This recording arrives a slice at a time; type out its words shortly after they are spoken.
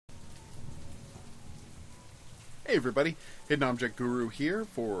Hey everybody, Hidden Object Guru here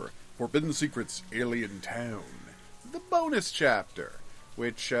for Forbidden Secrets Alien Town. The bonus chapter,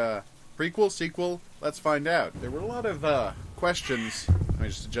 which, prequel, sequel, let's find out. There were a lot of, questions. Let me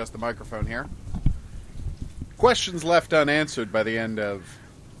just adjust the microphone here. Questions left unanswered by the end of,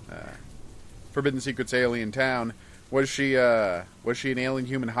 Forbidden Secrets Alien Town. Was she an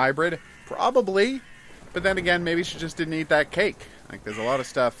alien-human hybrid? Probably. But then again, maybe she just didn't eat that cake. Like, there's a lot of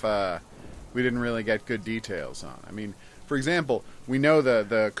stuff, we didn't really get good details on. I mean, for example, we know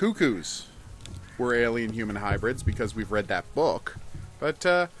the cuckoos were alien-human hybrids because we've read that book. But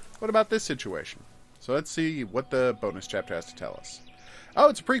what about this situation? So let's see what the bonus chapter has to tell us. Oh,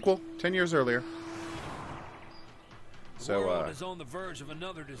 it's a prequel, 10 years earlier. The world is on the verge of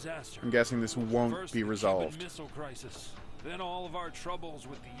another disaster. I'm guessing this won't be resolved. The Cuban Missile Crisis, then all of our troubles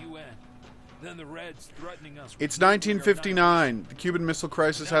with the UN. Then the Reds threatening us. It's 1959. The Cuban Missile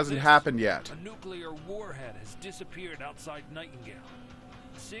Crisis hasn't happened yet. A nuclear warhead has disappeared outside Nightingale.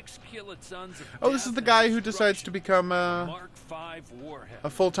 6 kilotons of Oh, this is the guy who decides to become Mark V warhead. a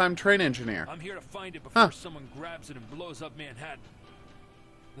full-time train engineer. I'm here to find it before someone grabs it and blows up Manhattan.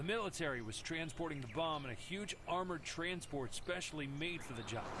 The military was transporting the bomb in a huge armored transport specially made for the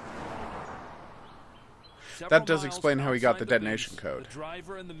job. That does explain how he got the detonation base, code. The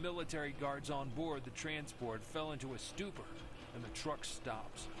driver and the military guards on board the transport fell into a stupor, and the truck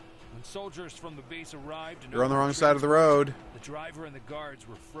stops. When soldiers from the base arrived, You're on the wrong side of the road. The driver and the guards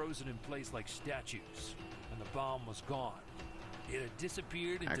were frozen in place like statues, and the bomb was gone. It had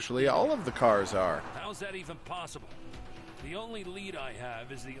disappeared. Actually, all of the cars are. How's that even possible? The only lead I have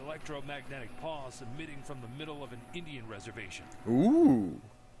is the electromagnetic pulse emitting from the middle of an Indian reservation. Ooh.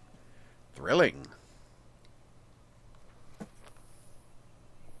 Thrilling.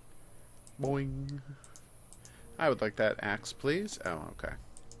 Boing. I would like that axe, please. Oh, okay.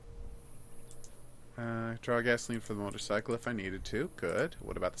 Draw gasoline for the motorcycle if I needed to. Good.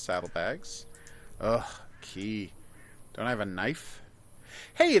 What about the saddlebags? Ugh, key. Don't I have a knife?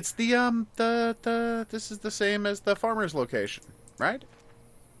 Hey, it's this is the same as the farmer's location, right?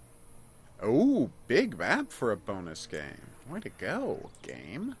 Oh, big map for a bonus game. Way to go,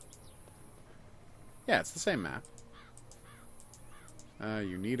 game. Yeah, it's the same map.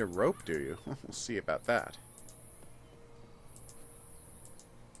 You need a rope, do you? We'll see about that.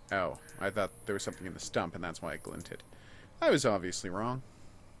 Oh, I thought there was something in the stump, and that's why it glinted. I was obviously wrong.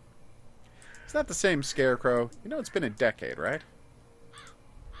 It's not the same scarecrow. You know, it's been a decade, right?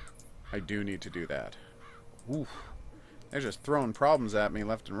 I do need to do that. Oof. They're just throwing problems at me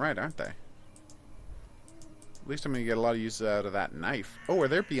left and right, aren't they? At least I'm going to get a lot of use out of that knife. Oh, are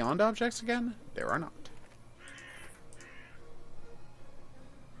there beyond objects again? There are not.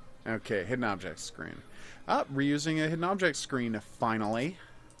 Okay, hidden object screen. Reusing a hidden object screen, finally.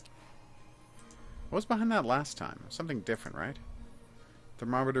 What was behind that last time? Something different, right?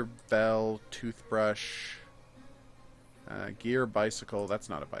 Thermometer, bell, toothbrush, gear, bicycle. That's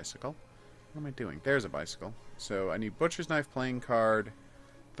not a bicycle. What am I doing? There's a bicycle. So I need butcher's knife, playing card,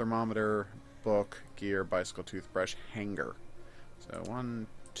 thermometer, book, gear, bicycle, toothbrush, hanger. So 1,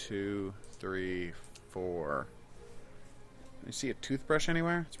 2, 3, 4... You see a toothbrush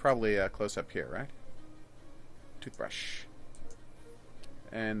anywhere? It's probably close up here, right? Toothbrush.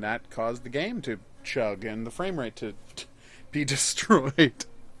 And that caused the game to chug and the frame rate to be destroyed.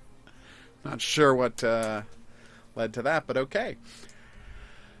 Not sure what led to that, but okay.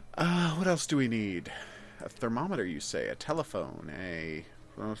 What else do we need? A thermometer, you say? A telephone? They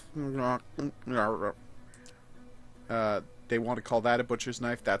want to call that a butcher's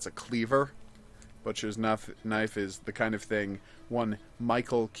knife. That's a cleaver. Butcher's knife is the kind of thing one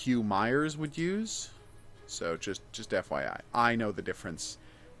Michael Q. Myers would use. So just FYI. I know the difference.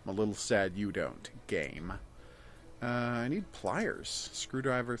 I'm a little sad you don't. Game. I need pliers.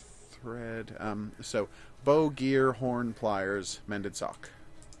 Screwdriver, thread. So bow, gear, horn, pliers, mended sock.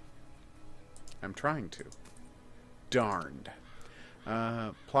 I'm trying to. Darned.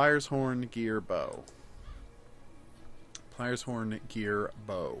 Pliers, horn, gear, bow. Pliers, horn, gear,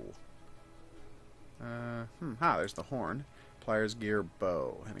 bow. There's the horn. Pliers, gear,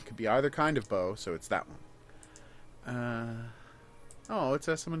 bow. And it could be either kind of bow, so it's that one. Oh, it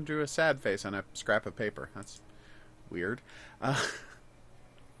says someone drew a sad face on a scrap of paper. That's weird.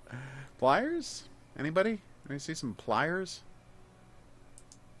 Pliers? Anybody? Can I see some pliers?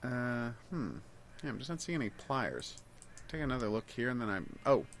 Yeah, I'm just not seeing any pliers. Take another look here, and then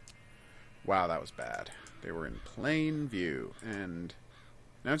oh. Wow, that was bad. They were in plain view, and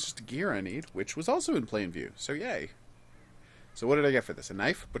now it's just a gear I need, which was also in plain view. So yay. So what did I get for this? A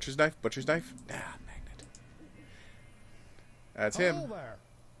knife? Butcher's knife? Butcher's knife? Ah, magnet. That's him. Hello there.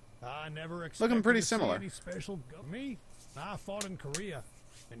 I never expected Looking pretty to see similar. any special me. I fought in Korea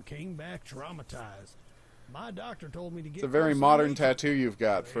and came back traumatized. My doctor told me to get It's a very close modern to nature. tattoo you've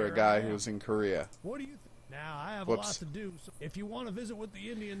got for a Here guy I am. who's in Korea. What do you think? Now, I have Whoops. a lot to do, so if you want to visit with the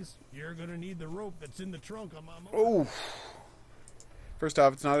Indians, you're going to need the rope that's in the trunk on my motor. Oh. First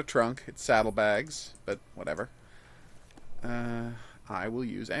off, it's not a trunk. It's saddlebags, but whatever. I will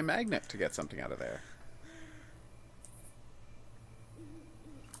use a magnet to get something out of there.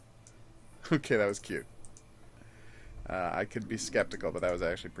 Okay, that was cute. I could be skeptical, but that was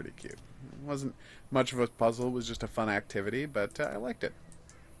actually pretty cute. It wasn't much of a puzzle. It was just a fun activity, but I liked it.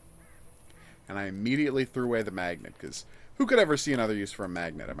 And I immediately threw away the magnet, because who could ever see another use for a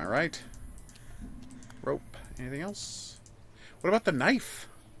magnet, am I right? Rope. Anything else? What about the knife?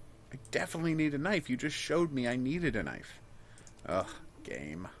 I definitely need a knife. You just showed me I needed a knife. Ugh,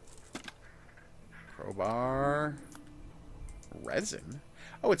 game. Crowbar. Resin?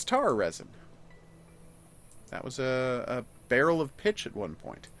 Oh, it's tar resin. That was a barrel of pitch at one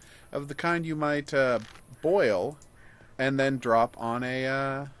point. Of the kind you might boil and then drop on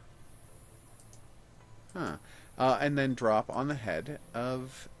a... and then drop on the head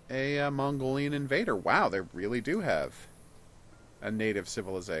of a Mongolian invader. Wow, they really do have a native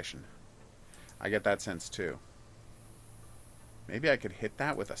civilization. I get that sense too. Maybe I could hit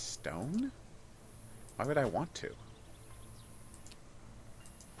that with a stone? Why would I want to?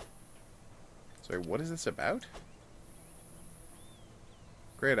 Sorry, what is this about?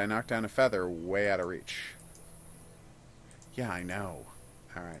 Great, I knocked down a feather way out of reach. Yeah, I know.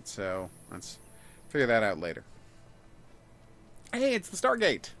 Alright, so let's figure that out later. Hey, it's the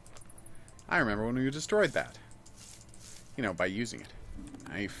Stargate! I remember when we destroyed that. You know, by using it.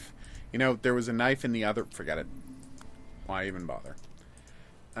 Knife. You know, there was a knife in the other... Forget it. Why even bother?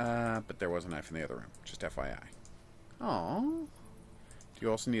 But there was a knife in the other room. Just FYI. Aww. Do you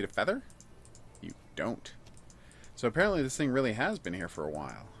also need a feather? You don't. So apparently this thing really has been here for a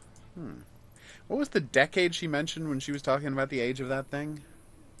while. What was the decade she mentioned when she was talking about the age of that thing?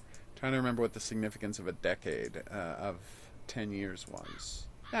 Trying to remember what the significance of a decade of 10 years was.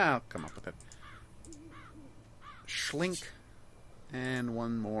 I'll come up with it. Schlink. And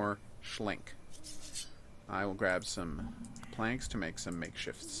one more schlink. I will grab some planks to make some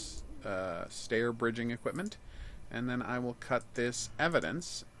makeshift stair bridging equipment. And then I will cut this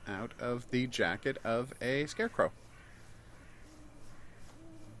evidence out of the jacket of a scarecrow.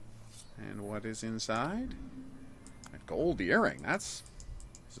 And what is inside? A gold earring. That's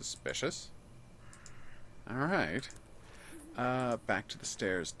suspicious. Alright. Back to the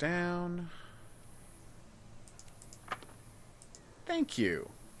stairs down. Thank you.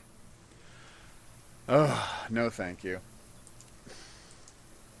 Oh, no thank you.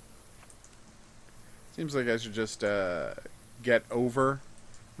 Seems like I should just get over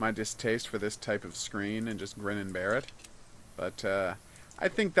my distaste for this type of screen and just grin and bear it. But I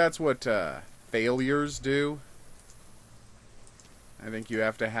think that's what failures do. I think you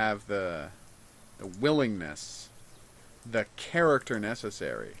have to have the willingness, the character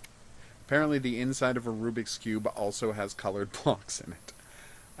necessary. Apparently the inside of a Rubik's Cube also has colored blocks in it.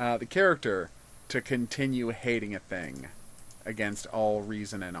 The character to continue hating a thing against all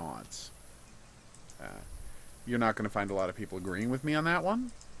reason and odds. You're not going to find a lot of people agreeing with me on that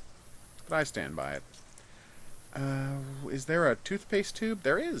one, but I stand by it. Is there a toothpaste tube?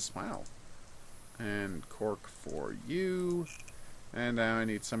 There is. Wow. And cork for you. And now I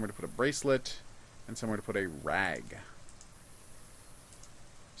need somewhere to put a bracelet and somewhere to put a rag.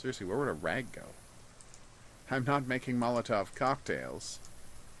 Seriously, where would a rag go? I'm not making Molotov cocktails.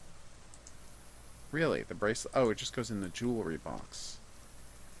 Really, the bracelet... Oh, it just goes in the jewelry box.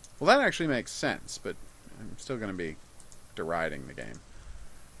 Well, that actually makes sense, but I'm still going to be deriding the game.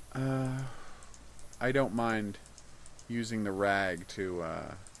 I don't mind using the rag to...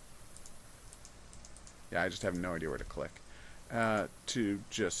 Yeah, I just have no idea where to click. To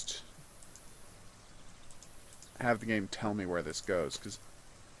just have the game tell me where this goes, because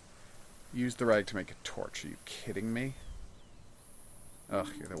use the rag to make a torch. Are you kidding me? Ugh,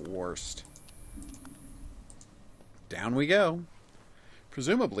 you're the worst. Down we go.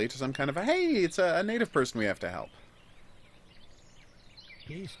 Presumably to some kind of a, hey, it's a native person we have to help.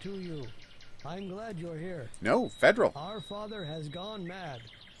 Peace to you. I'm glad you're here. No, federal. Our father has gone mad.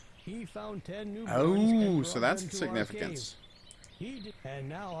 He found 10 newborns. Oh, and so brought that's them the to our significance. cave. And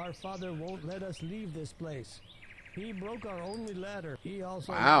now our father won't let us leave this place. He broke our only ladder. He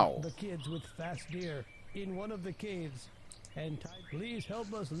also locked the kids with fast deer in one of the caves. And please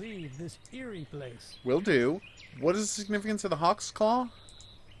help us leave this eerie place. Will do. What is the significance of the hawk's claw?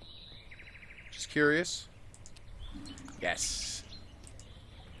 Just curious. Yes.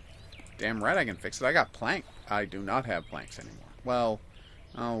 Damn right I can fix it. I got plank. I do not have planks anymore. Well,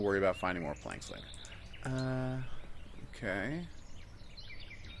 I'll worry about finding more planks later. Okay.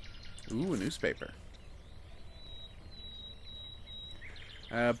 Ooh, a newspaper.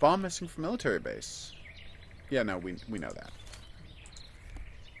 Bomb missing from military base. Yeah, no, we know that.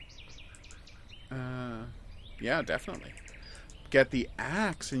 Yeah, definitely. Get the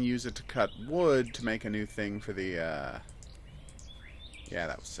axe and use it to cut wood to make a new thing for the, Yeah,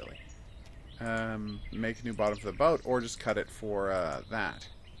 that was silly. Make a new bottom for the boat, or just cut it for, that.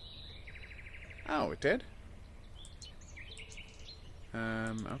 Oh, it did?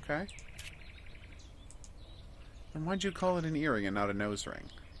 Okay. Then why'd you call it an earring and not a nose ring?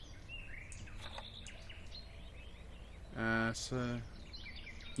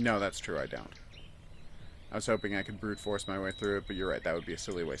 No, that's true, I don't. I was hoping I could brute force my way through it, but you're right, that would be a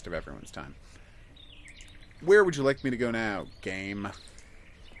silly waste of everyone's time. Where would you like me to go now, game?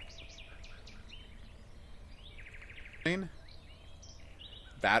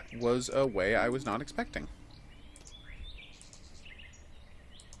 That was a way I was not expecting.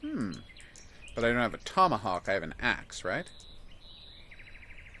 But I don't have a tomahawk, I have an axe, right?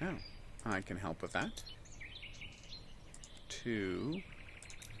 Oh, I can help with that. 2...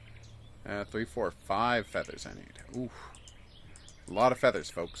 3, 4, 5 feathers I need. Oof. A lot of feathers,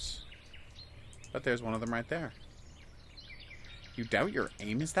 folks. But there's one of them right there. You doubt your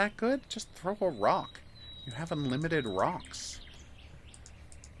aim is that good? Just throw a rock. You have unlimited rocks.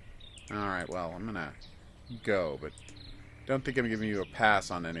 Alright, well, I'm gonna go, but don't think I'm giving you a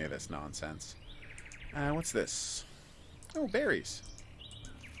pass on any of this nonsense. What's this? Oh, berries.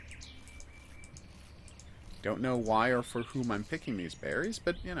 Don't know why or for whom I'm picking these berries,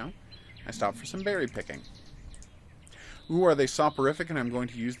 but, you know, I stopped for some berry picking. Ooh, are they soporific and I'm going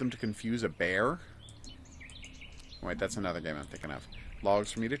to use them to confuse a bear? Wait, that's another game I'm thinking of.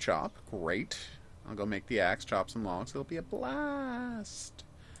 Logs for me to chop. Great. I'll go make the axe, chop some logs. It'll be a blast.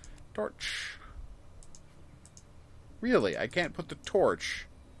 Torch. Really, I can't put the torch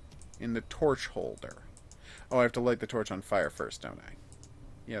in the torch holder. Oh, I have to light the torch on fire first, don't I?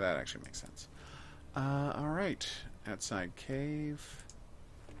 Yeah, that actually makes sense. Alright. Outside cave.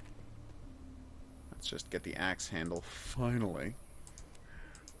 Let's just get the axe handle, finally.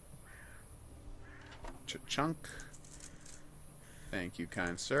 Chunk. Thank you,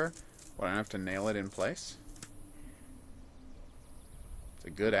 kind sir. What, I don't have to nail it in place? It's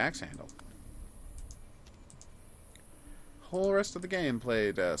a good axe handle. Whole rest of the game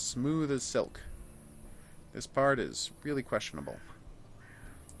played smooth as silk. This part is really questionable.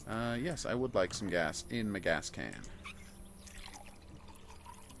 Yes, I would like some gas in my gas can.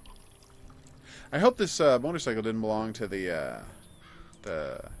 I hope this motorcycle didn't belong to the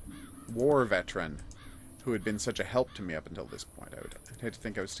war veteran who had been such a help to me up until this point. I'd hate to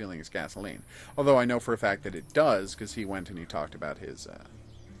think I was stealing his gasoline. Although I know for a fact that it does, because he went and he talked about his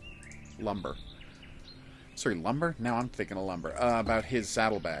lumber. Sorry, lumber? Now I'm thinking of lumber. About his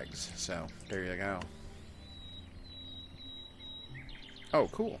saddlebags. So, there you go. Oh,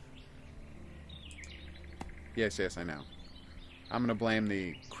 cool. Yes, yes, I know. I'm going to blame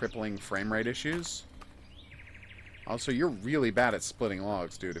the crippling frame rate issues. Also, you're really bad at splitting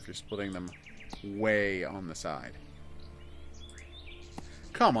logs, dude, if you're splitting them way on the side.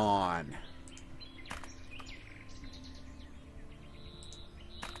 Come on.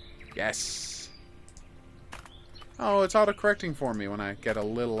 Yes. Oh, it's auto-correcting for me when I get a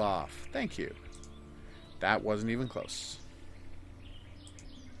little off. Thank you. That wasn't even close.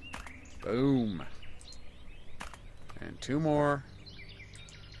 Boom. And 2 more.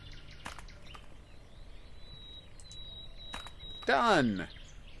 Done!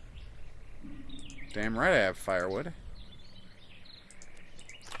 Damn right I have firewood.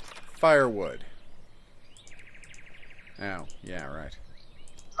 Firewood. Oh, yeah, right.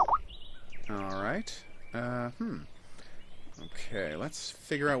 Alright. Okay, let's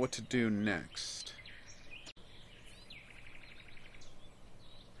figure out what to do next.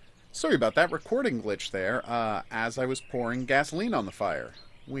 Sorry about that recording glitch there, as I was pouring gasoline on the fire.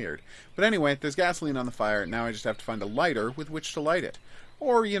 Weird. But anyway, there's gasoline on the fire, now I just have to find a lighter with which to light it.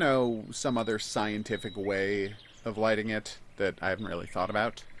 Or, you know, some other scientific way of lighting it that I haven't really thought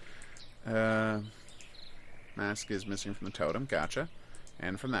about. Mask is missing from the totem, gotcha.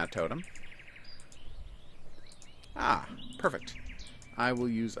 And from that totem. Ah, perfect. I will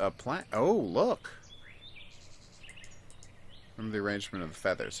use a plant. Oh, look! Remember the arrangement of the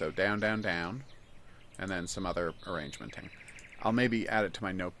feathers. So down, down, down. And then some other arrangementing. I'll maybe add it to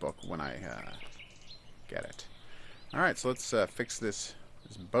my notebook when I get it. Alright, so let's fix this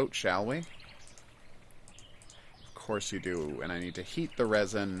boat, shall we? Of course you do. And I need to heat the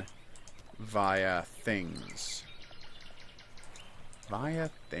resin via things. Via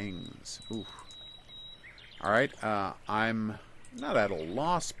things. Ooh. Alright, I'm not at a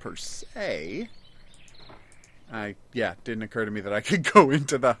loss per se. Yeah, didn't occur to me that I could go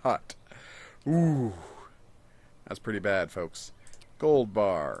into the hut. Ooh. That's pretty bad, folks. Gold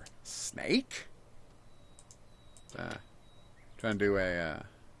bar. Snake? Trying to do a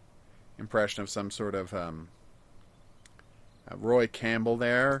impression of some sort of Roy Campbell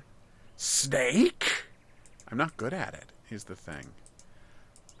there. Snake? I'm not good at it, is the thing.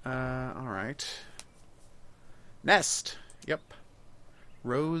 Alright. Nest. Yep.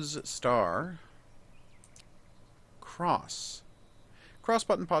 Rose star. Cross. Cross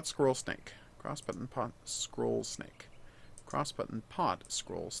button pot scroll snake. Cross button pot scroll snake. Cross button pot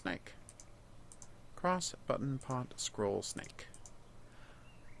scroll snake. Cross button pot scroll snake.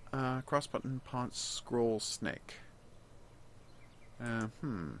 Cross button pot scroll snake.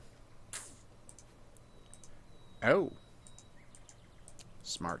 Oh.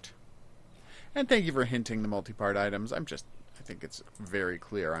 Smart. And thank you for hinting the multi-part items. I think it's very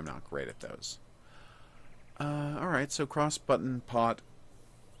clear I'm not great at those. Alright, so cross button pot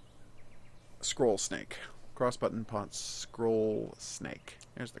scroll snake. Cross button pot scroll snake.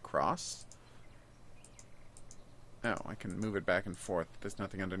 There's the cross. Oh, I can move it back and forth. There's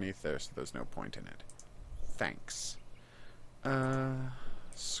nothing underneath there, so there's no point in it. Thanks.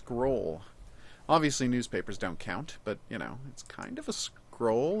 Scroll. Obviously newspapers don't count, but, you know, it's kind of a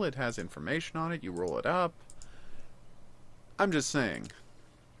scroll. It has information on it. You roll it up. I'm just saying.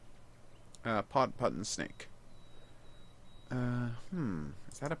 Pot, button, snake.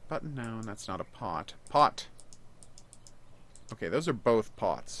 Is that a button? No, that's not a pot. Pot! Okay, those are both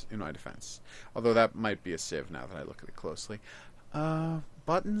pots, in my defense. Although that might be a sieve now that I look at it closely.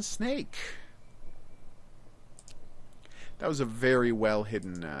 Button, snake. That was a very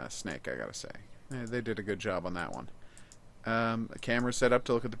well-hidden snake, I gotta say. They did a good job on that one. A camera set up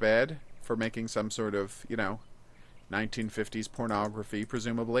to look at the bed for making some sort of, you know, 1950s pornography,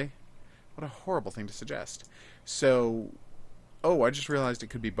 presumably. What a horrible thing to suggest. So, oh, I just realized it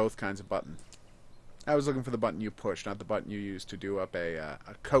could be both kinds of button. I was looking for the button you push, not the button you use to do up a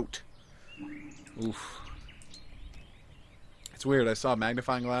coat. Oof. It's weird, I saw a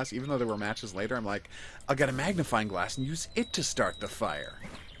magnifying glass, even though there were matches later, I'm like, I'll get a magnifying glass and use it to start the fire.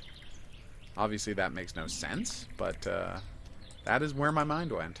 Obviously that makes no sense, but that is where my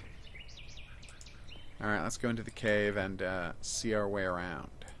mind went. Alright, let's go into the cave and see our way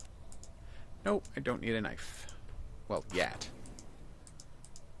around. Nope, I don't need a knife. Well, yet.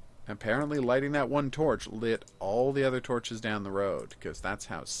 Apparently lighting that one torch lit all the other torches down the road, because that's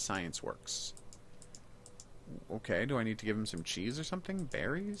how science works. Okay, do I need to give him some cheese or something?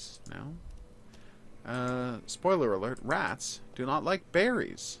 Berries? No. Spoiler alert, rats do not like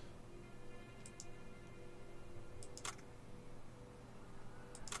berries.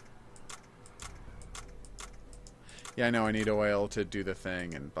 Yeah, I know I need oil to do the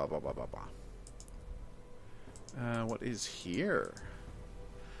thing and blah, blah, blah, blah, blah. What is here?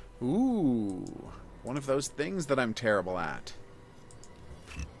 Ooh, one of those things that I'm terrible at.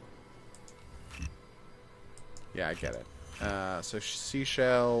 Yeah, I get it. So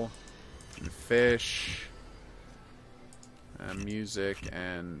seashell, and fish, music,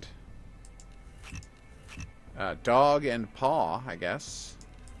 and dog and paw, I guess.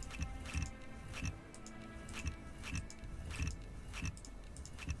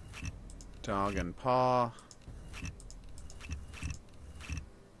 Dog and paw.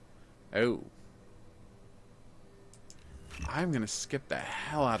 Oh. I'm gonna skip the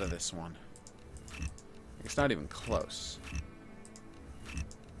hell out of this one. It's not even close.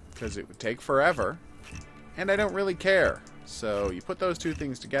 Because it would take forever. And I don't really care. So you put those two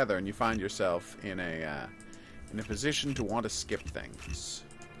things together and you find yourself in a position to want to skip things.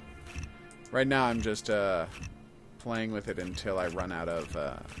 Right now I'm just playing with it until I run out of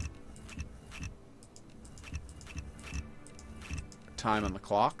time on the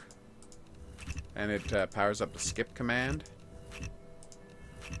clock. And it powers up the skip command.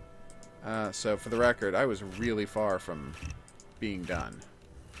 So for the record, I was really far from being done.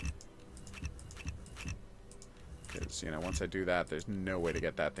 Because, you know, once I do that, there's no way to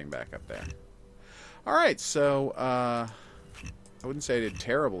get that thing back up there. Alright, so, I wouldn't say I did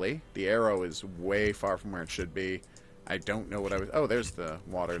terribly. The arrow is way far from where it should be. I don't know what I was... Oh, there's the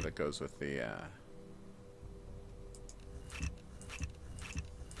water that goes with the,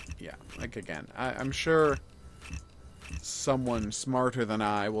 Yeah, like again, I'm sure someone smarter than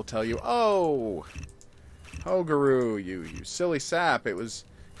I will tell you, oh, HOGuru, you silly sap, it was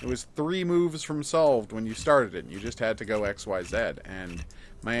It was 3 moves from solved when you started it. You just had to go X, Y, Z. And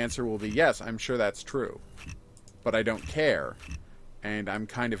my answer will be yes, I'm sure that's true. But I don't care. And I'm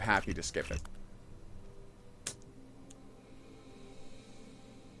kind of happy to skip it.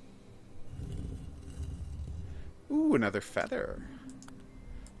 Ooh, another feather.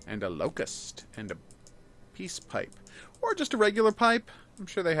 And a locust. And a peace pipe. Or just a regular pipe. I'm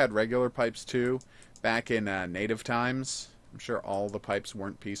sure they had regular pipes too. Back in native times. I'm sure all the pipes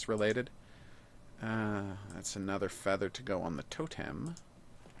weren't peace related. That's another feather to go on the totem.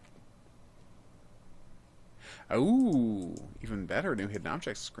 Oh, even better, new hidden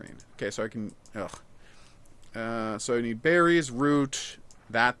objects screen. Okay, so I can... so I need berries, root,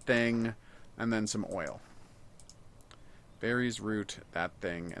 that thing, and then some oil. Berries, root, that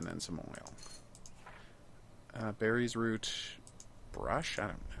thing, and then some oil. Berries, root, brush? I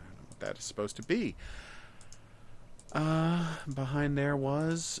don't know what that is supposed to be. Behind there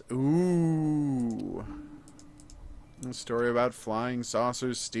was... Ooh. A story about flying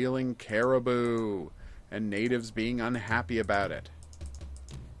saucers stealing caribou. And natives being unhappy about it.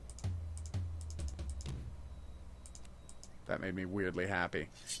 That made me weirdly happy.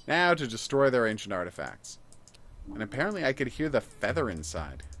 Now to destroy their ancient artifacts. And apparently I could hear the feather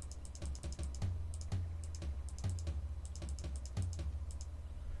inside.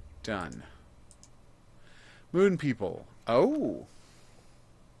 Done. Moon people. Oh.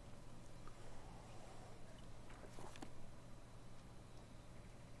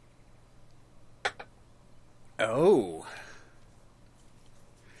 Oh.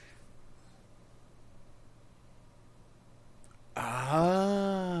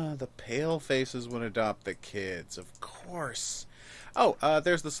 Ah, the pale faces would adopt the kids, of course. Oh,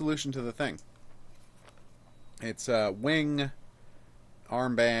 there's the solution to the thing. It's wing,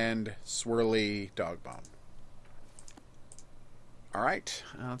 armband, swirly, dog bone. Alright,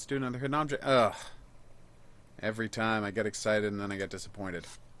 let's do another hidden object. Ugh. Every time I get excited and then I get disappointed.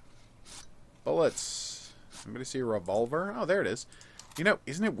 Bullets. Anybody see a revolver? Oh, there it is. You know,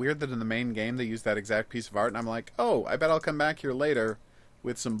 isn't it weird that in the main game they use that exact piece of art and I'm like, oh, I bet I'll come back here later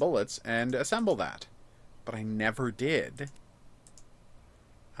with some bullets and assemble that. But I never did.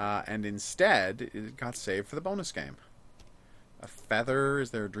 And instead, it got saved for the bonus game. A feather.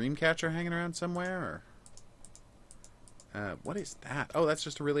 Is there a dream catcher hanging around somewhere? Or what is that? Oh, that's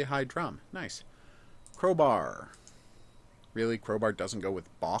just a really high drum. Nice. Crowbar. Really? Crowbar doesn't go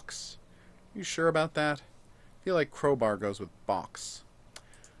with box? You sure about that? I feel like crowbar goes with box.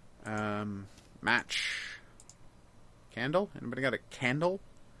 Match. Candle? Anybody got a candle?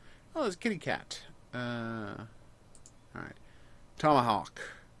 Oh, there's a kitty cat. Alright. Tomahawk.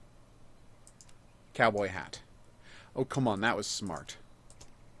 Cowboy hat. Oh, come on, that was smart.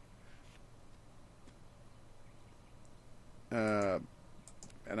 And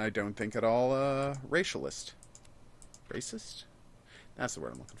I don't think at all racialist. Racist? That's the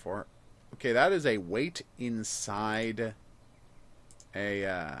word I'm looking for. Okay, that is a weight inside a...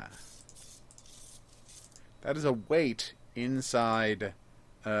 that is a weight inside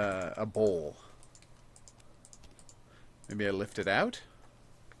a bowl. Maybe I lift it out?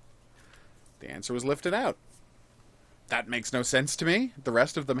 The answer was lift it out. That makes no sense to me. The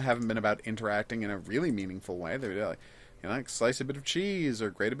rest of them haven't been about interacting in a really meaningful way. They're like, you know, like slice a bit of cheese or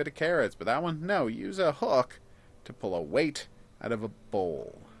grate a bit of carrots. But that one, no, use a hook to pull a weight out of a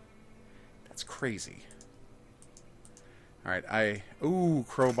bowl. That's crazy. Alright, ooh,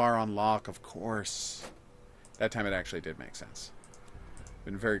 crowbar on lock, of course. That time it actually did make sense.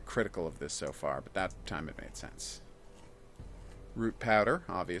 Been very critical of this so far, but that time it made sense. Root powder,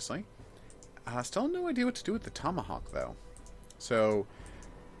 obviously. Still no idea what to do with the tomahawk, though. So,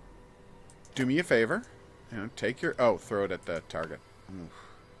 do me a favor. You know, take your... Oh, throw it at the target. Oof.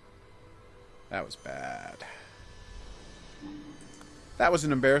 That was bad. That was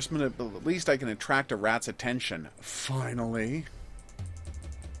an embarrassment, but at least I can attract a rat's attention. Finally.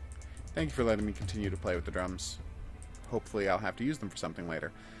 Thank you for letting me continue to play with the drums. Hopefully I'll have to use them for something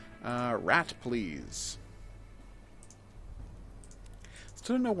later. Rat, please.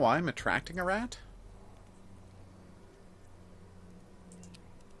 Still don't know why I'm attracting a rat.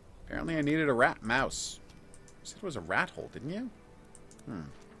 Apparently I needed a rat mouse. You said it was a rat hole, didn't you?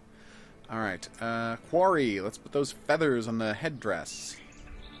 Alright, quarry. Let's put those feathers on the headdress.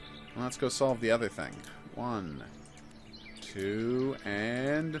 Well, let's go solve the other thing. 1, 2,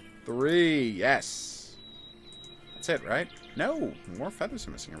 and 3. Yes! That's it, right? No! More feathers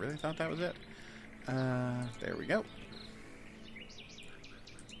are missing. I really thought that was it. There we go.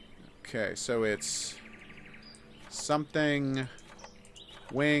 Okay, so it's something,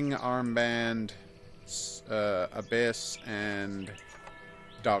 wing, armband, abyss, and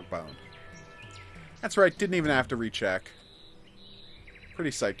Dog bone. That's right, didn't even have to recheck.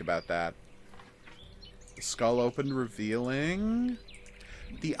 Pretty psyched about that. The skull opened, revealing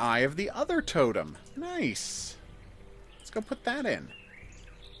the eye of the other totem. Nice. Let's go put that in.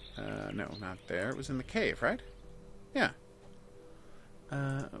 No, not there. It was in the cave, right? Yeah.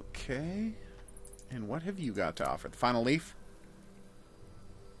 Okay. And what have you got to offer? The final leaf?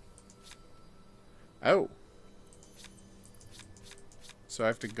 Oh. So I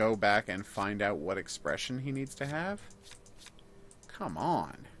have to go back and find out what expression he needs to have? Come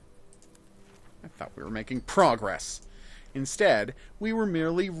on. I thought we were making progress. Instead, we were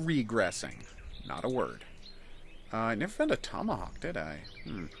merely regressing. Not a word. I never found a tomahawk, did I?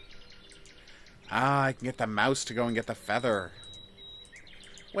 Ah, I can get the mouse to go and get the feather.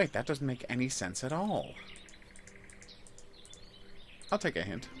 Wait, that doesn't make any sense at all. I'll take a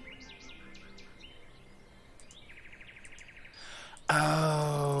hint.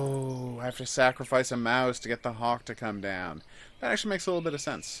 Oh, I have to sacrifice a mouse to get the hawk to come down. That actually makes a little bit of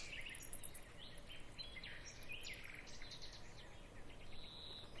sense.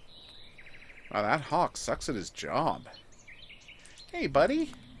 Wow, that hawk sucks at his job. Hey,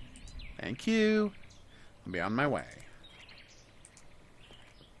 buddy. Thank you. I'll be on my way.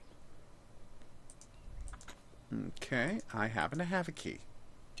 Okay, I happen to have a key.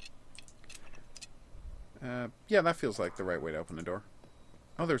 Yeah, that feels like the right way to open the door.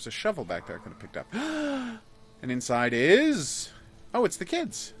 Oh, there's a shovel back there I could have picked up. And inside is... Oh, it's the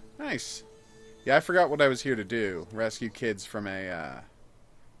kids. Nice. Yeah, I forgot what I was here to do. Rescue kids from a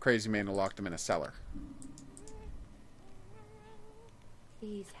crazy man who locked them in a cellar.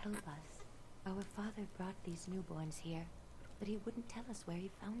 Please help us. Our father brought these newborns here, but he wouldn't tell us where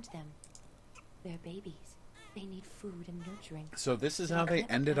he found them. They're babies. They need food and nurturing. So this is how they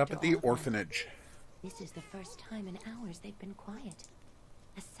ended up at the orphanage. This is the first time in hours they've been quiet.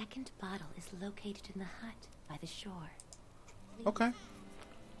 A second bottle is located in the hut by the shore. Okay.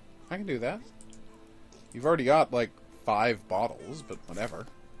 I can do that. You've already got, like, 5 bottles, but whatever.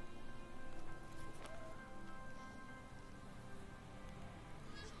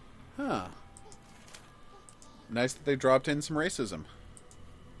 Huh. Nice that they dropped in some racism.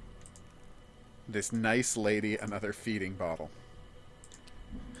 This nice lady, another feeding bottle.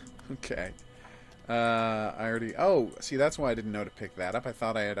 Okay. I already... Oh, see, that's why I didn't know to pick that up. I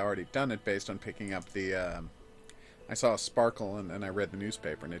thought I had already done it based on picking up the... I saw a sparkle, and I read the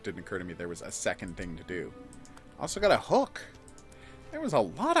newspaper, and it didn't occur to me there was a second thing to do. Also got a hook. There was a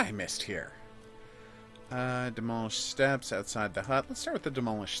lot I missed here. Demolished steps outside the hut. Let's start with the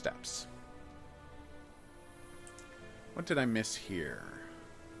demolished steps. What did I miss here?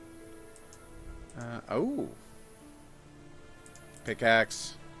 Oh.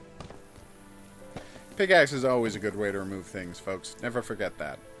 Pickaxe. Pickaxe is always a good way to remove things, folks. Never forget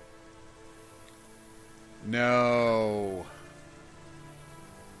that. No.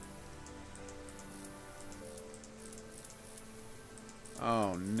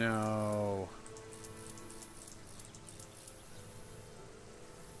 Oh, no.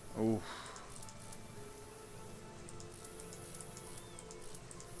 Oof.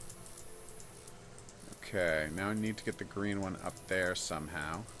 Okay, now I need to get the green one up there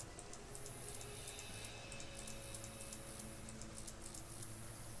somehow.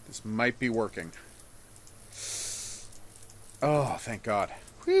 This might be working. Oh, thank God.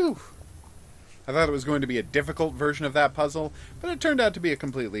 Whew. I thought it was going to be a difficult version of that puzzle, but it turned out to be a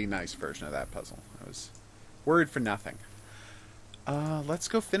completely nice version of that puzzle. I was worried for nothing. Let's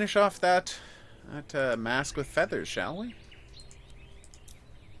go finish off that mask with feathers, shall we?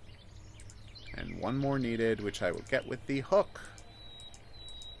 And one more needed, which I will get with the hook.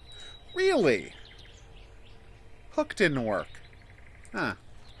 Really? Hook didn't work. Huh.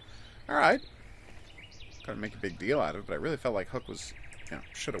 Alright. Gotta make a big deal out of it, but I really felt like hook was,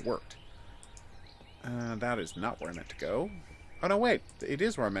 should have worked. That is not where I meant to go. Oh, no, wait. It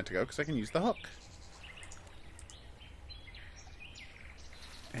is where I meant to go, because I can use the hook.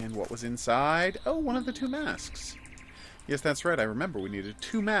 And what was inside? Oh, one of the 2 masks. Yes, that's right. I remember we needed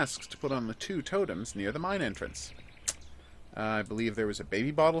 2 masks to put on the 2 totems near the mine entrance. I believe there was a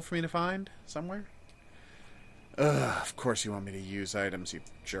baby bottle for me to find somewhere. Of course you want me to use items, you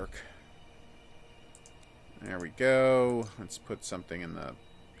jerk. There we go. Let's put something in the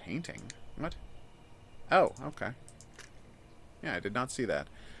painting. What? Oh, okay. Yeah, I did not see that.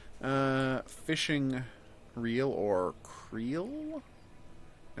 Fishing reel or creel?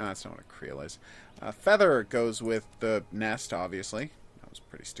 No, that's not what a creel is. Feather goes with the nest, obviously. That was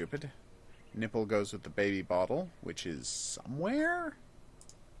pretty stupid. Nipple goes with the baby bottle, which is somewhere?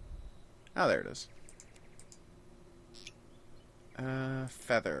 Oh, there it is.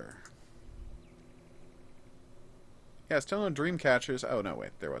 Feather. Yeah, still no dream catchers. Oh, no,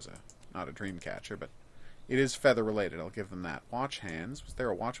 wait. There was not a dream catcher, but it is feather related. I'll give them that. Watch hands. Was there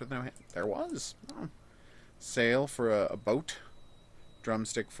a watch with no hand? There was. Oh. Sail for a boat.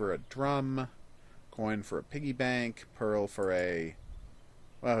 Drumstick for a drum. Coin for a piggy bank. Pearl for a...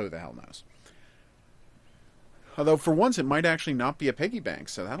 well, who the hell knows? Although, for once, it might actually not be a piggy bank,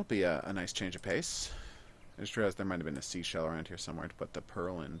 so that'll be a nice change of pace. I just realized there might have been a seashell around here somewhere to put the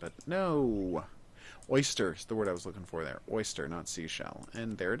pearl in, but no. Oyster is the word I was looking for there. Oyster, not seashell.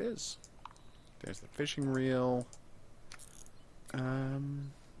 And there it is. There's the fishing reel.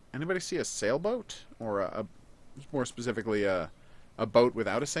 Anybody see a sailboat? Or more specifically, a boat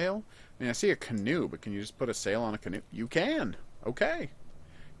without a sail? I mean, I see a canoe, but can you just put a sail on a canoe? You can! Okay.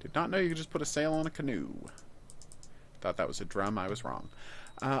 Did not know you could just put a sail on a canoe. Thought that was a drum. I was wrong.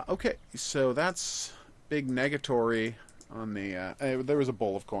 Okay, so that's big negatory on the... there was a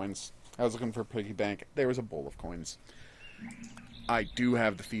bowl of coins. I was looking for a piggy bank. There was a bowl of coins. I do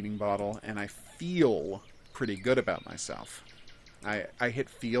have the feeding bottle, and I feel pretty good about myself. I hit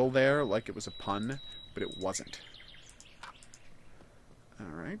feel there like it was a pun, but it wasn't.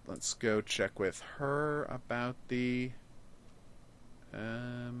 Alright, let's go check with her about the... what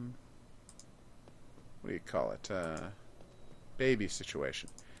do you call it? Baby situation.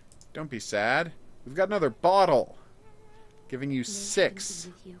 Don't be sad. We've got another bottle. Giving you 6.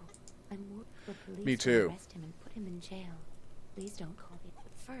 Me too. Arrest him and put him in jail. Please don't call me. But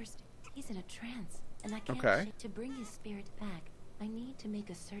first, he's in a trance, and I can't. Okay. To bring his spirit back, I need to make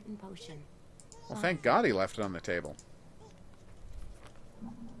a certain potion. Well, thank God he left it on the table.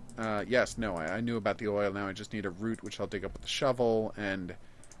 Yes, no, I knew about the oil. Now I just need a root, which I'll dig up with the shovel, and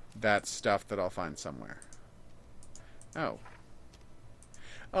that stuff that I'll find somewhere. Oh.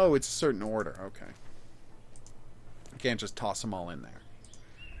 Oh, it's a certain order. Okay. I can't just toss them all in there.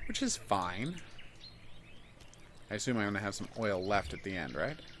 Which is fine. I assume I'm going to have some oil left at the end,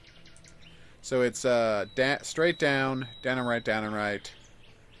 right? So it's straight down, down and right, down and right,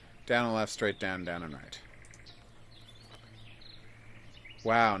 down and left, straight down, down and right.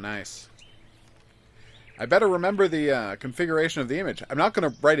 Wow, nice. I better remember the configuration of the image. I'm not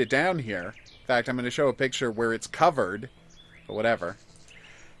going to write it down here. In fact, I'm going to show a picture where it's covered, but whatever.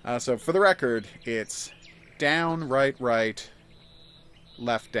 So for the record, it's down, right, right,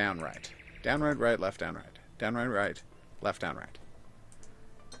 left, down, right. Down, right, right, left, down, right. Down, right, right, left, down, right.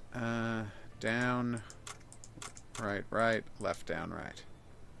 Down, right, right, left, down, right.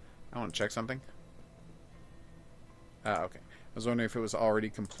 I want to check something. Okay. I was wondering if it was already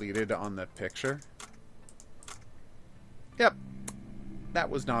completed on the picture. Yep. That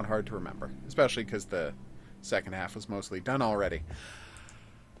was not hard to remember. Especially because the second half was mostly done already.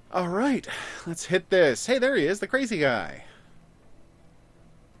 Alright. Let's hit this. Hey, there he is. The crazy guy.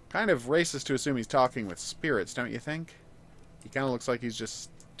 Kind of racist to assume he's talking with spirits, don't you think? He kind of looks like he's just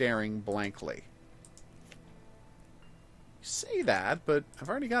staring blankly. You say that, but I've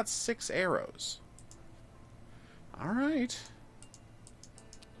already got 6 arrows. Alright.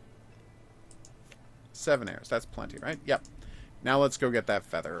 7 arrows. That's plenty, right? Yep. Now let's go get that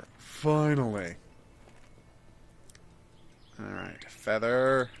feather. Finally. Alright.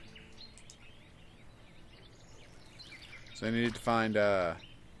 Feather. So I needed to find... I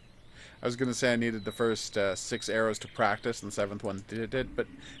was going to say I needed the first 6 arrows to practice, and the 7th one did it, but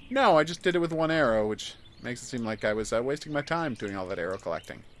no, I just did it with 1 arrow, which makes it seem like I was wasting my time doing all that arrow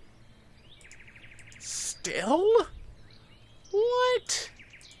collecting. Still? What?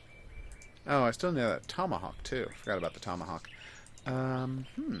 Oh, I still need that tomahawk, too. Forgot about the tomahawk.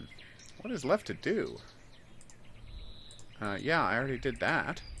 What is left to do? Yeah, I already did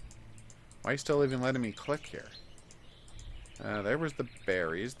that. Why are you still even letting me click here? There was the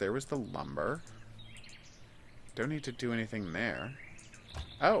berries. There was the lumber. Don't need to do anything there.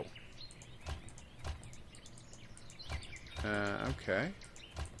 Oh. Okay.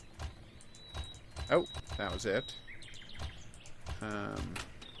 Oh, that was it.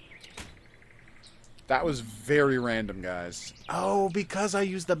 That was very random, guys. Oh, because I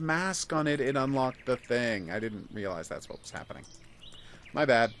used the mask on it, it unlocked the thing. I didn't realize that's what was happening. My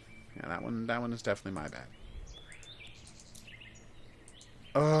bad. Yeah, that one is definitely my bad.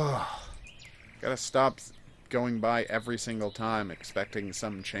 Ugh. Gotta stop going by every single time expecting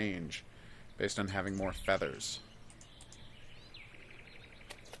some change based on having more feathers.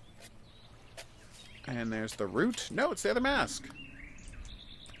 And there's the root. No, it's the other mask.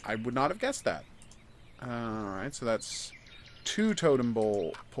 I would not have guessed that. Alright, so that's 2 totem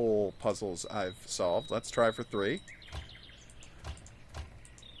pole puzzles I've solved. Let's try for 3.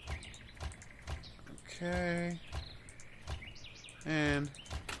 Okay. And...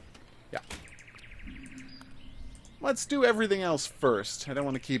 yeah. Let's do everything else first. I don't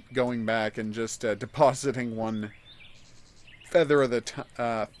want to keep going back and just depositing one feather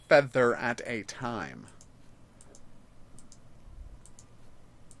at a time.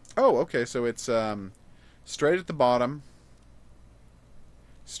 Oh, okay, so it's straight at the bottom,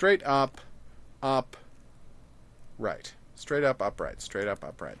 straight up, up, right. Straight up, upright, straight up,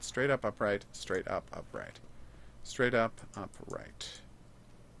 upright, straight up, upright, straight up, upright, straight up, upright.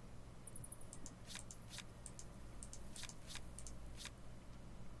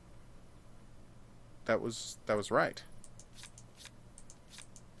 That was right.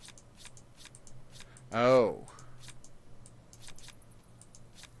 Oh.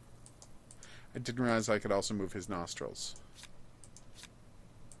 I didn't realize I could also move his nostrils.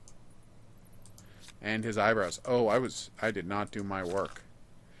 And his eyebrows. Oh, I did not do my work.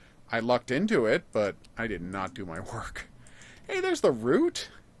 I lucked into it, but I did not do my work. Hey, there's the root.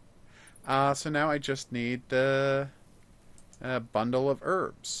 So now I just need the bundle of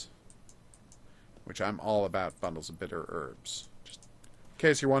herbs. Which I'm all about, bundles of bitter herbs. Just in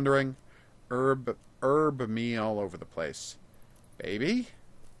case you're wondering, herb me all over the place. Baby?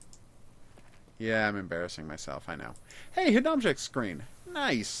 Yeah, I'm embarrassing myself, I know. Hey, hidden object screen.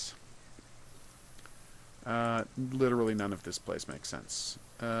 Nice. Literally none of this place makes sense.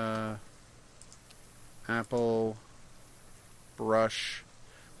 Apple. Brush.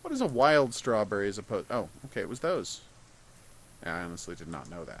 What is a wild strawberry as opposed... oh, okay, it was those. Yeah, I honestly did not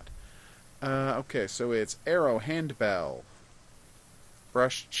know that. Okay, so it's arrow, handbell,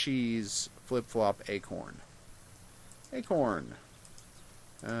 brush, cheese, flip-flop, acorn. Acorn.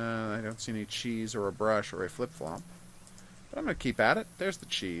 I don't see any cheese or a brush or a flip-flop. But I'm going to keep at it. There's the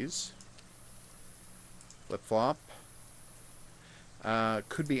cheese. Flip-flop.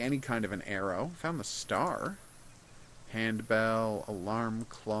 Could be any kind of an arrow. Found the star. Handbell, alarm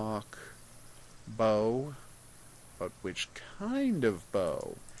clock, bow. But which kind of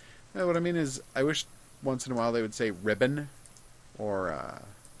bow? What I mean is, I wish once in a while they would say ribbon, or,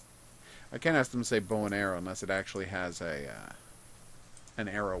 I can't ask them to say bow and arrow unless it actually has an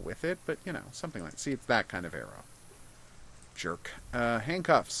arrow with it, but, you know, something like, see, it's that kind of arrow. Jerk.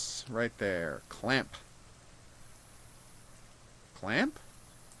 Handcuffs, right there. Clamp. Clamp?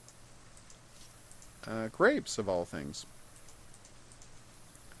 Grapes, of all things.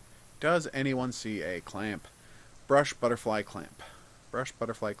 Does anyone see a clamp? Brush, butterfly, clamp. Brush,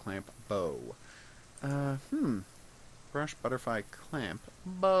 butterfly, clamp, bow. Brush, butterfly, clamp,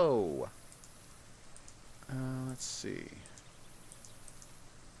 bow. Let's see.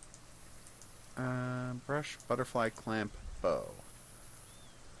 Brush, butterfly, clamp, bow.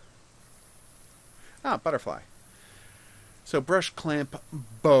 Ah, butterfly. So brush, clamp,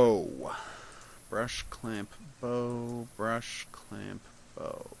 bow. Brush, clamp, bow. Brush, clamp,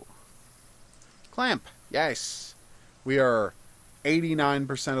 bow. Clamp! Yes! We are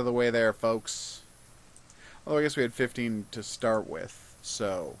 89% of the way there, folks. Although I guess we had 15 to start with,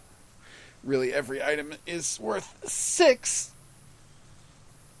 so really every item is worth 6.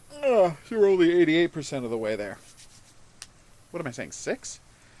 So we're only 88% of the way there. What am I saying, 6?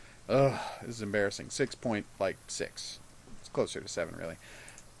 Ugh, this is embarrassing. 6.6. It's closer to 7, really.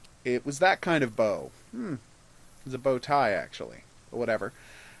 It was that kind of bow. It was a bow tie, actually. But whatever.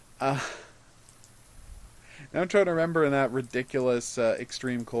 Now I'm trying to remember in that ridiculous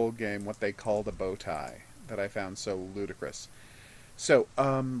Extreme Cold game what they called a bow tie that I found so ludicrous. So,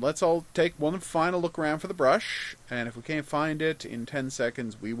 let's all take one final look around for the brush, and if we can't find it, in 10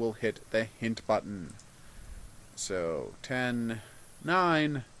 seconds we will hit the hint button. So, 10,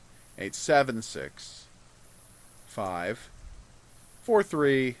 9, 8, 7, 6, 5, 4,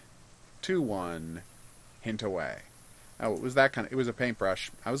 3, 2, 1, hint away. Oh, it was that kind of... it was a paintbrush.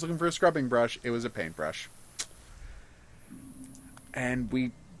 I was looking for a scrubbing brush. It was a paintbrush.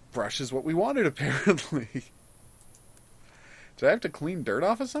 And brush is what we wanted, apparently. Did I have to clean dirt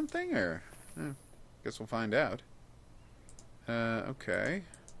off of something, or... guess we'll find out. Okay.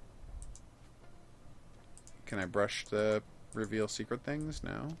 Can I brush the reveal secret things?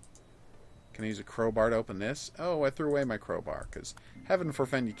 No. Can I use a crowbar to open this? Oh, I threw away my crowbar, because heaven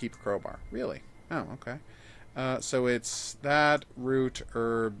forfend you keep a crowbar. Really? Oh, okay. So it's that, root,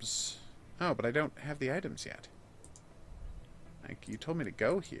 herbs... oh, but I don't have the items yet. Like, you told me to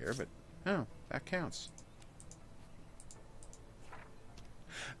go here, but... oh, that counts.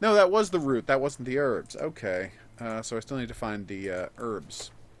 No, that was the root. That wasn't the herbs. Okay. So I still need to find the herbs,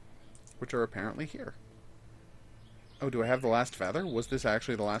 which are apparently here. Oh, do I have the last feather? Was this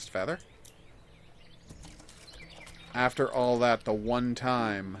actually the last feather? After all that, the one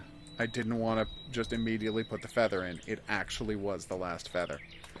time I didn't want to just immediately put the feather in. It actually was the last feather.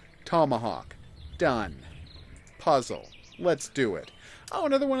 Tomahawk. Done. Puzzle. Let's do it. Oh,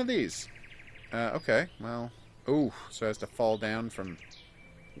 another one of these. Okay, well... Ooh, so it has to fall down from...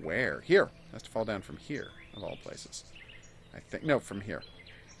 Where? Here. It has to fall down from here, of all places. I think... No, from here.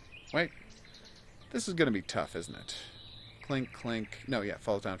 Wait. This is going to be tough, isn't it? Clink, clink. No, yeah, it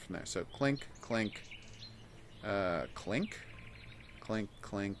falls down from there. So, clink, clink. Clink? Clink,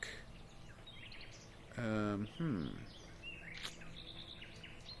 clink.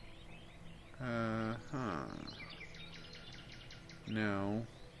 No.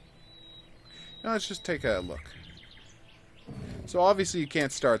 Now let's just take a look. So obviously you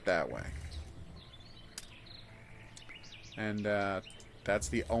can't start that way. And that's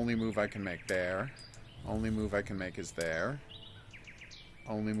the only move I can make there. Only move I can make is there.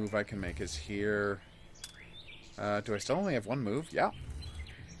 Only move I can make is here. Do I still only have one move? Yeah.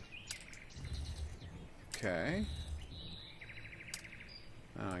 Okay.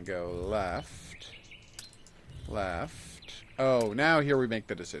 I go left. Left. Oh, now here we make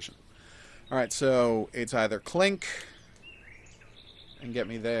the decision. Alright, so it's either clink and get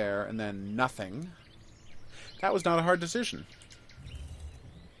me there, and then nothing. That was not a hard decision.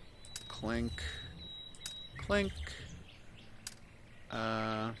 Clink. Clink.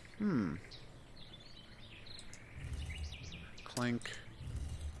 Clink.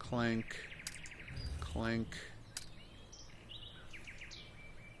 Clink. Clink.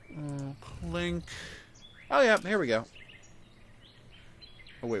 Clink. Oh, yeah, here we go.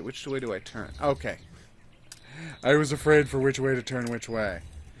 Oh, wait, which way do I turn? Okay. I was afraid for which way to turn which way.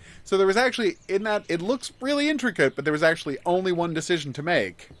 So there was actually, in that, it looks really intricate, but there was actually only one decision to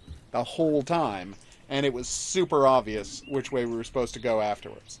make the whole time, and it was super obvious which way we were supposed to go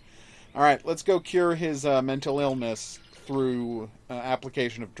afterwards. Alright, let's go cure his mental illness through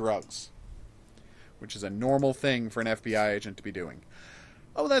application of drugs, which is a normal thing for an FBI agent to be doing.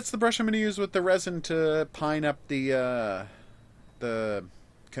 Oh, that's the brush I'm going to use with the resin to pine up the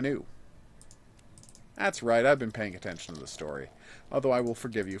canoe. That's right, I've been paying attention to the story. Although I will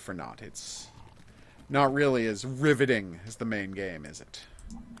forgive you for not. It's not really as riveting as the main game, is it?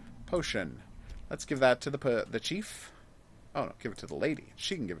 Potion. Let's give that to the chief. Oh, no, give it to the lady.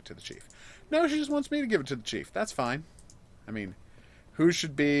 She can give it to the chief. No, she just wants me to give it to the chief. That's fine. I mean, who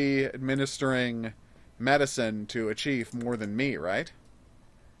should be administering medicine to a chief more than me, right?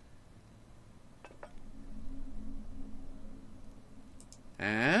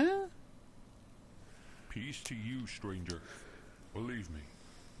 Huh? Peace to you, stranger. Believe me,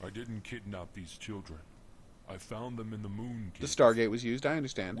 I didn't kidnap these children. I found them in the moon cave. The Stargate was used, I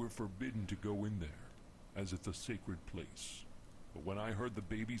understand. We're forbidden to go in there, as it's a sacred place. But when I heard the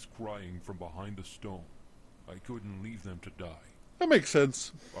babies crying from behind the stone, I couldn't leave them to die. That makes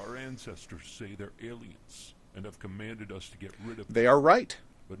sense. Our ancestors say they're aliens, and have commanded us to get rid of them. They are right.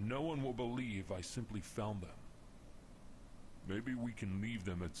 But no one will believe I simply found them. Maybe we can leave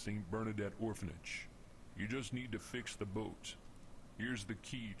them at St. Bernadette Orphanage. You just need to fix the boat. Here's the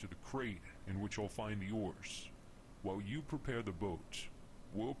key to the crate in which you'll find the oars. While you prepare the boat,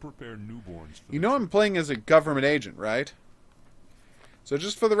 we'll prepare newborns for You know I'm playing as a government agent, right? So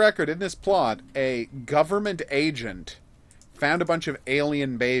just for the record, in this plot, a government agent found a bunch of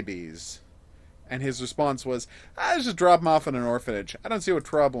alien babies, and his response was, let's just drop them off in an orphanage. I don't see what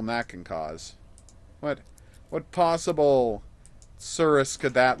problem that can cause. What possible cirrus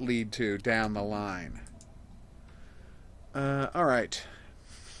could that lead to down the line? Alright.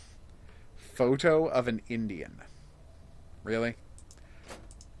 Photo of an Indian. Really?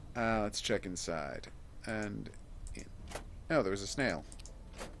 Let's check inside. And... Oh, there was a snail.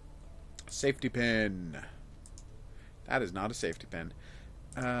 Safety pin. That is not a safety pin.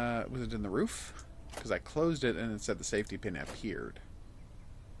 Was it in the roof? Because I closed it and it said the safety pin appeared.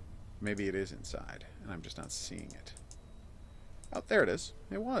 Maybe it is inside, and I'm just not seeing it. Oh, there it is.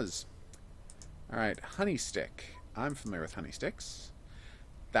 It was. Alright, honey stick. I'm familiar with honey sticks.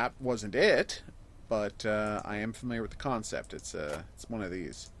 That wasn't it, but I am familiar with the concept. It's one of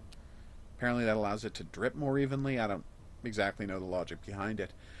these. Apparently that allows it to drip more evenly. I don't exactly know the logic behind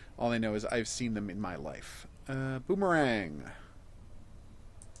it. All I know is I've seen them in my life. Boomerang.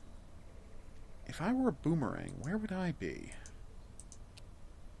 If I were a boomerang, where would I be?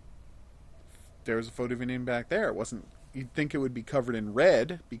 There was a photo of an Indian back there. It wasn't... You'd think it would be covered in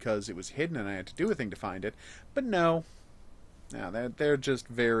red because it was hidden and I had to do a thing to find it. But no. No, they're just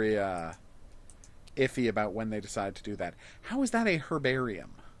very iffy about when they decide to do that. How is that a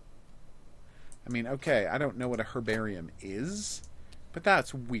herbarium? I mean, okay, I don't know what a herbarium is, but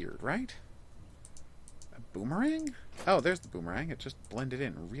that's weird, right? A boomerang? Oh, there's the boomerang. It just blended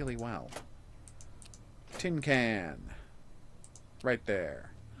in really well. Tin can. Right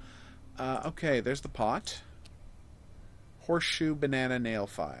there. Okay, there's the pot. Horseshoe banana nail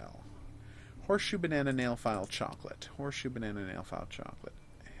file. Horseshoe banana nail file chocolate. Horseshoe banana nail file chocolate.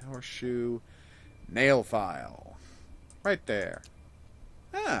 Horseshoe nail file. Right there.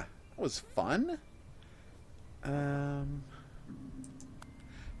 Ah, that was fun.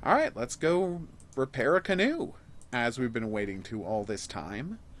 Alright, let's go repair a canoe, as we've been waiting to all this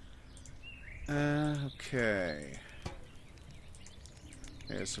time. Okay.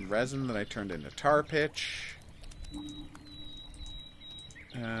 There's some resin that I turned into tar pitch.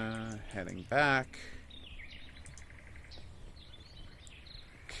 Heading back.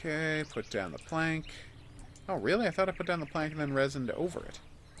 Okay, put down the plank. Oh, really? I thought I put down the plank and then resined over it.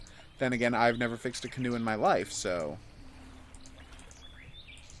 Then again, I've never fixed a canoe in my life, so...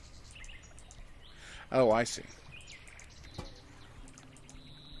 Oh, I see.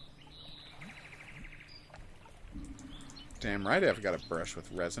 Damn right I've got a brush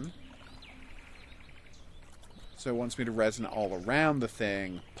with resin. So it wants me to resin all around the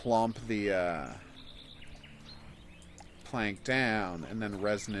thing, plump the plank down, and then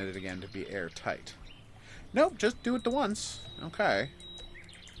resin it again to be airtight. Nope, just do it the once. Okay.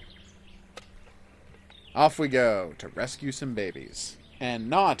 Off we go to rescue some babies. And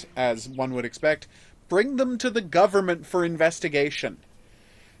not, as one would expect, bring them to the government for investigation.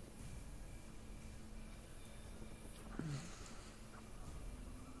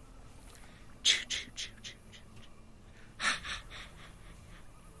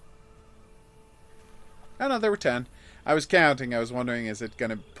 Oh no, there were 10. I was counting. I was wondering, is it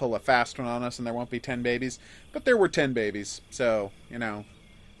going to pull a fast one on us and there won't be 10 babies? But there were 10 babies. So, you know,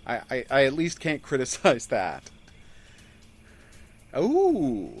 I at least can't criticize that.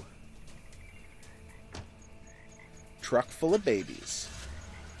 Ooh. Truck full of babies.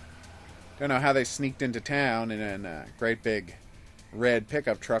 Don't know how they sneaked into town in a great big red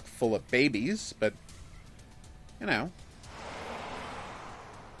pickup truck full of babies, but, you know.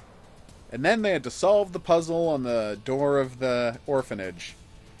 And then they had to solve the puzzle on the door of the orphanage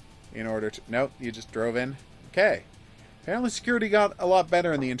in order to... Nope, you just drove in. Okay. Apparently security got a lot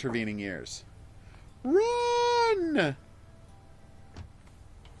better in the intervening years. Run!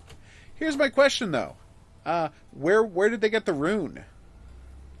 Here's my question, though. Where did they get the rune?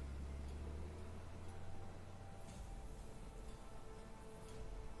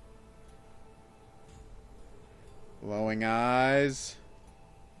 Glowing eyes.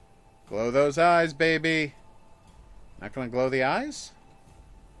 Glow those eyes, baby. Not gonna glow the eyes?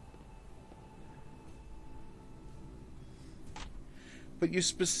 But you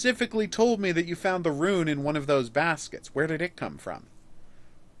specifically told me that you found the rune in one of those baskets. Where did it come from?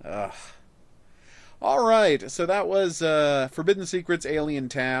 Ugh. Alright, so that was Forbidden Secrets Alien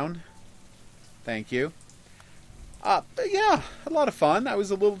Town. Thank you. Yeah, a lot of fun. I was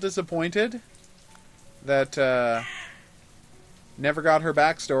a little disappointed that never got her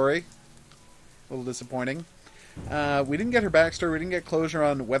backstory. A little disappointing. We didn't get her backstory. We didn't get closure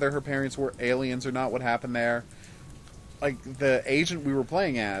on whether her parents were aliens or not, what happened there. Like, the agent we were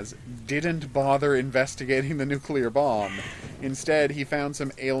playing as didn't bother investigating the nuclear bomb. Instead, he found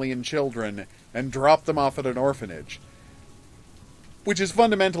some alien children and dropped them off at an orphanage. Which is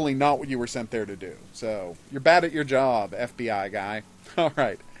fundamentally not what you were sent there to do. So, you're bad at your job, FBI guy.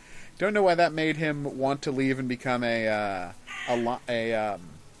 Alright. Don't know why that made him want to leave and become a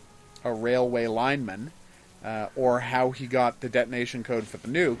railway lineman, or how he got the detonation code for the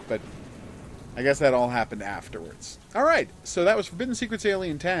nuke, but I guess that all happened afterwards. Alright, so that was Forbidden Secrets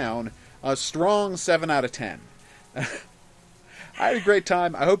Alien Town, a strong 7 out of 10. I had a great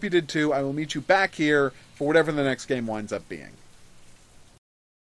time. I hope you did too. I will meet you back here for whatever the next game winds up being.